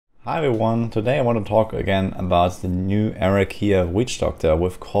Hi everyone, today I want to talk again about the new Arachyr Witch Doctor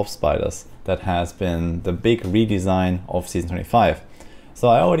with corpse spiders that has been the big redesign of Season 25. So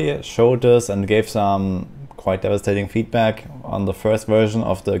I already showed this and gave some quite devastating feedback on the first version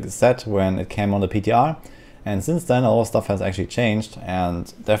of the set when it came on the PTR, and since then a lot of stuff has actually changed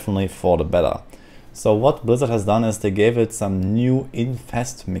and definitely for the better. So what Blizzard has done is they gave it some new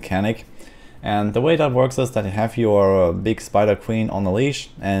Infest mechanic. And the way that works is that you have your big spider queen on a leash,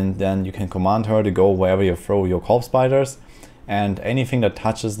 and then you can command her to go wherever you throw your corpse spiders, and anything that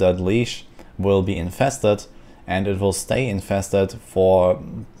touches that leash will be infested, and it will stay infested for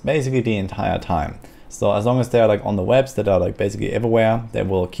basically the entire time. So as long as they're like on the webs that are like basically everywhere, they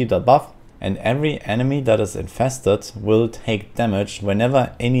will keep that buff, and every enemy that is infested will take damage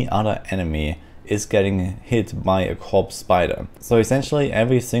whenever any other enemy is getting hit by a corpse spider. So essentially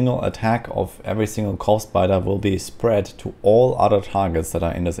every single attack of every single corpse spider will be spread to all other targets that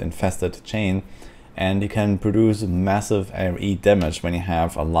are in this infested chain, and you can produce massive AoE damage when you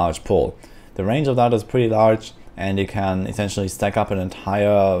have a large pull. The range of that is pretty large, and you can essentially stack up an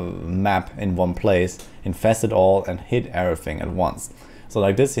entire map in one place, infest it all and hit everything at once. So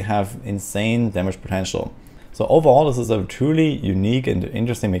like this you have insane damage potential. So overall, this is a truly unique and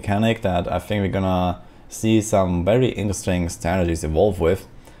interesting mechanic that I think we're gonna see some very interesting strategies evolve with.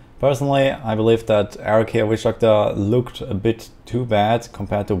 Personally, I believe that Arachyr Witch Doctor looked a bit too bad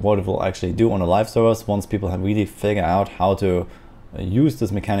compared to what it will actually do on the live servers once people have really figured out how to use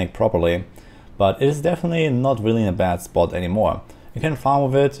this mechanic properly. But it is definitely not really in a bad spot anymore. You can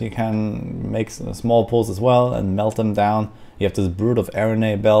farm with it, you can make small pulls as well and melt them down. You have this Brood of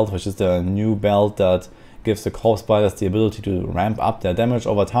Arachyr belt, which is the new belt that gives the corpse spiders the ability to ramp up their damage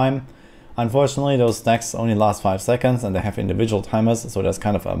over time. Unfortunately, those stacks only last 5 seconds and they have individual timers, so there's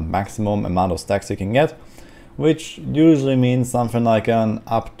kind of a maximum amount of stacks you can get, which usually means something like an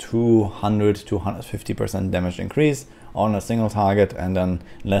up to 100 to 150% damage increase on a single target, and then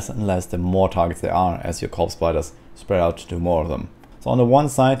less and less the more targets there are as your corpse spiders spread out to more of them. So on the one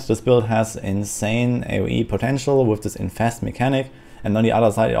side, this build has insane AoE potential with this infest mechanic, and on the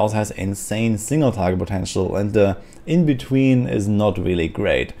other side it also has insane single target potential, and the in-between is not really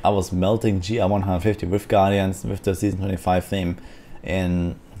great. I was melting GR150 with Guardians with the Season 25 theme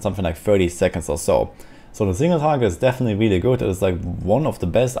in something like 30 seconds or so. So the single target is definitely really good. It is like one of the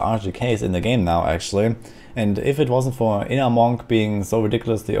best RGKs in the game now actually, and if it wasn't for Inner Monk being so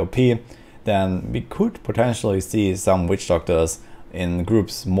ridiculously OP, then we could potentially see some Witch Doctors in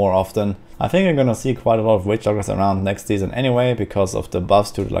groups more often. I think we're gonna see quite a lot of Witch Doctors around next season anyway, because of the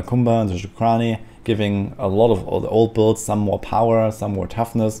buffs to the Lakumba and the Shukrani, giving a lot of the old builds some more power, some more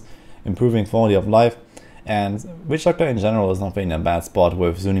toughness, improving quality of life. And Witch Doctor in general is not really in a bad spot,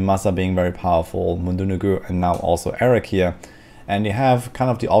 with Zunimasa being very powerful, Mundunugu, and now also Arachyr. And you have kind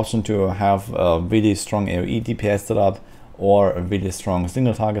of the option to have a really strong AoE DPS setup, or a really strong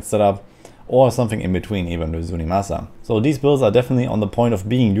single target setup, or something in between even with Zunimasa. So these builds are definitely on the point of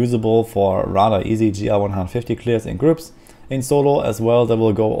being usable for rather easy GR150 clears in groups. In solo as well, they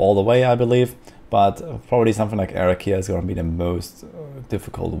will go all the way, I believe, but probably something like Arachyr is going to be the most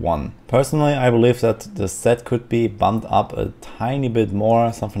difficult one. Personally, I believe that the set could be bumped up a tiny bit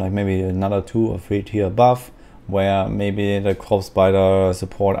more, something like maybe another 2 or 3 tier above, where maybe the corpse spider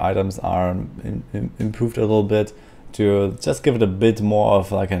support items are improved a little bit, to just give it a bit more of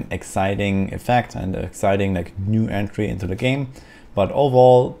like an exciting effect and exciting like new entry into the game. But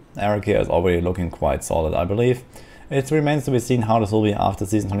overall, Arachyr is already looking quite solid, I believe. It remains to be seen how this will be after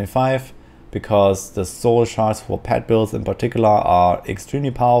Season 25, because the soul shards for pet builds in particular are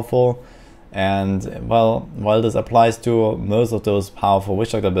extremely powerful, and well, while this applies to most of those powerful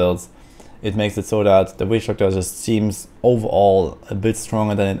Witch Doctor builds, it makes it so that the Witch Doctor just seems overall a bit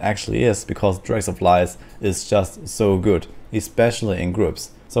stronger than it actually is, because Dregs of Lies is just so good, especially in groups.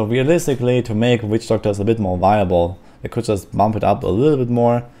 So realistically, to make Witch Doctors a bit more viable, they could just bump it up a little bit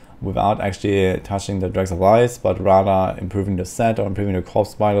more without actually touching the Dregs of Lies, but rather improving the set or improving the corpse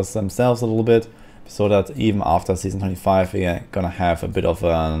spiders themselves a little bit, so that even after Season 25 we're gonna have a bit of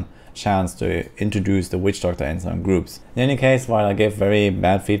a chance to introduce the Witch Doctor in some groups. In any case, while I gave very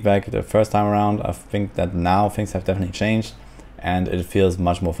bad feedback the first time around, I think that now things have definitely changed and it feels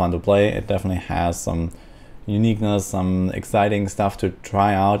much more fun to play. It definitely has some uniqueness, some exciting stuff to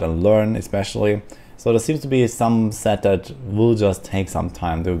try out and learn especially. So there seems to be some set that will just take some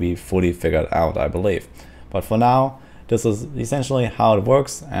time to be fully figured out, I believe. But for now, this is essentially how it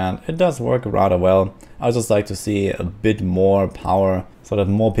works, and it does work rather well. I would just like to see a bit more power, so that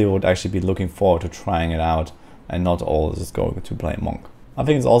more people would actually be looking forward to trying it out and not all just go to play Monk. I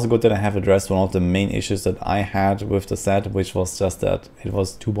think it's also good that I have addressed one of the main issues that I had with the set, which was just that it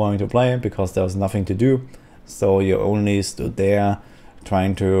was too boring to play because there was nothing to do. So you only stood there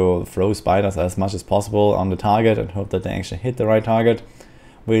trying to throw spiders as much as possible on the target and hope that they actually hit the right target,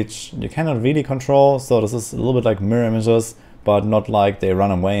 which you cannot really control. So this is a little bit like mirror images, but not like they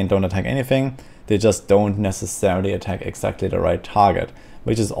run away and don't attack anything. They just don't necessarily attack exactly the right target,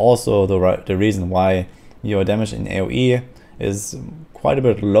 which is also the reason why your damage in AoE is quite a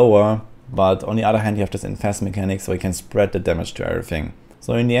bit lower, but on the other hand you have this infest mechanic, so you can spread the damage to everything.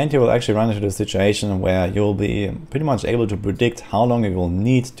 So in the end you will actually run into the situation where you'll be pretty much able to predict how long you will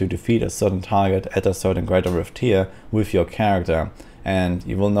need to defeat a certain target at a certain greater rift tier with your character, and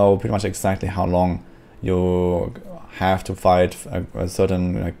you will know pretty much exactly how long you have to fight a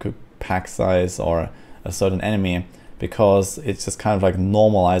certain pack size or a certain enemy, because it just kind of like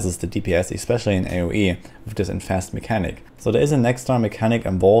normalizes the DPS, especially in AoE, with this infest mechanic. So there is an extra mechanic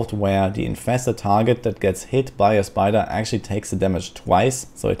involved where the infested target that gets hit by a spider actually takes the damage twice.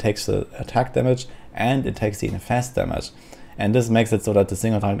 So it takes the attack damage and it takes the infest damage. And this makes it so that the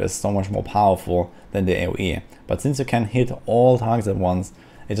single target is so much more powerful than the AoE. But since you can hit all targets at once,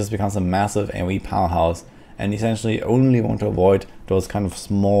 it just becomes a massive AoE powerhouse. And essentially only want to avoid those kind of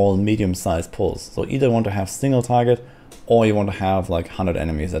small, medium-sized pulls. So either want to have single target or you want to have like 100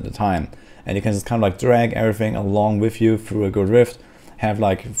 enemies at a time. And you can just kind of like drag everything along with you through a good rift, have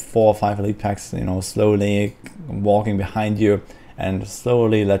like 4 or 5 elite packs, you know, slowly walking behind you and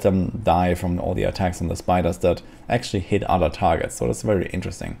slowly let them die from all the attacks and the spiders that actually hit other targets. So that's very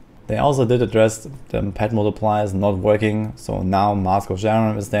interesting. They also did address the pet multipliers not working. So now Mask of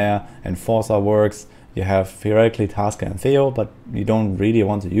Sharon is there, Enforcer works. You have theoretically Tasker and Theo, but you don't really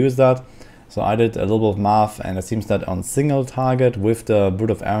want to use that. So I did a little bit of math, and it seems that on single target with the Brood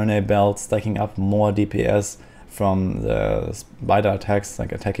of RNA belt stacking up more DPS from the spider attacks,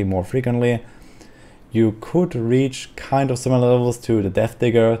 like attacking more frequently, you could reach kind of similar levels to the Death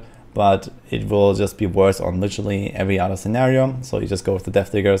Digger, but it will just be worse on literally every other scenario. So you just go with the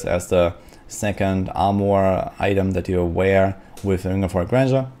Death Diggers as the second armor item that you wear with the Ring of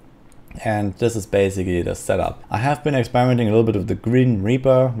Granger. And this is basically the setup. I have been experimenting a little bit with the Green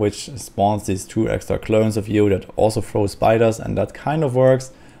Reaper, which spawns these 2 extra clones of you that also throw spiders, and that kind of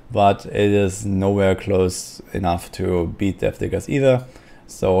works, but it is nowhere close enough to beat Death Diggers either.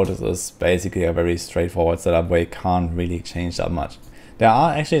 So this is basically a very straightforward setup where you can't really change that much. There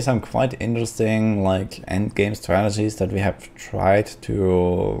are actually some quite interesting like end game strategies that we have tried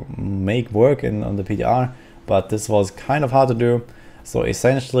to make work on the PTR, but this was kind of hard to do. So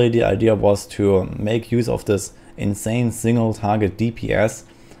essentially the idea was to make use of this insane single target DPS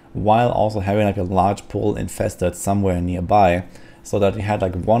while also having like a large pool infested somewhere nearby, so that you had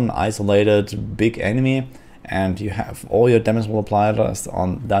like one isolated big enemy and you have all your damage multipliers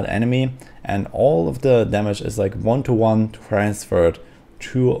on that enemy, and all of the damage is like one-to-one transferred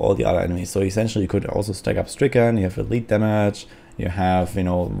to all the other enemies. So essentially you could also stack up Stricken, you have elite damage, you have, you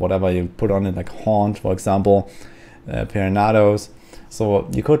know, whatever you put on it, like Haunt for example, Perinados. So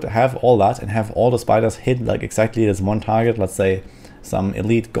you could have all that and have all the spiders hit like exactly this one target, let's say some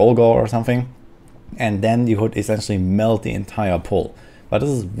elite Golgor or something, and then you could essentially melt the entire pull. But this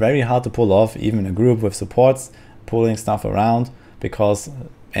is very hard to pull off, even in a group with supports, pulling stuff around, because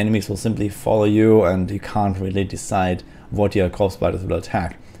enemies will simply follow you and you can't really decide what your corpse spiders will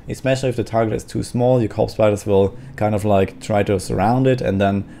attack. Especially if the target is too small, your corpse spiders will kind of like try to surround it, and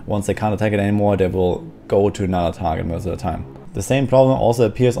then once they can't attack it anymore, they will go to another target most of the time. The same problem also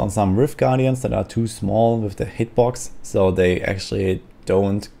appears on some Rift Guardians that are too small with the hitbox, so they actually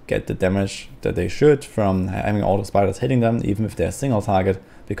don't get the damage that they should from having all the spiders hitting them, even if they're a single target,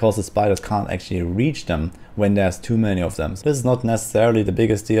 because the spiders can't actually reach them when there's too many of them. So this is not necessarily the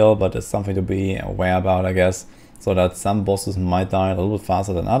biggest deal, but it's something to be aware about, I guess, so that some bosses might die a little bit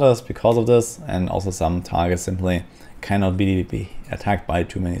faster than others because of this, and also some targets simply cannot be attacked by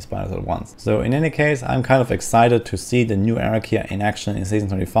too many spiders at once. So in any case, I'm kind of excited to see the new Arachyr in action in Season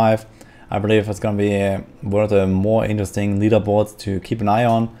 25. I believe it's going to be one of the more interesting leaderboards to keep an eye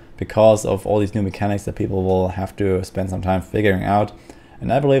on because of all these new mechanics that people will have to spend some time figuring out.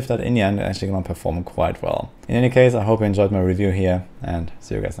 And I believe that in the end, it's actually going to perform quite well. In any case, I hope you enjoyed my review here, and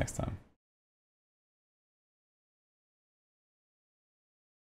see you guys next time.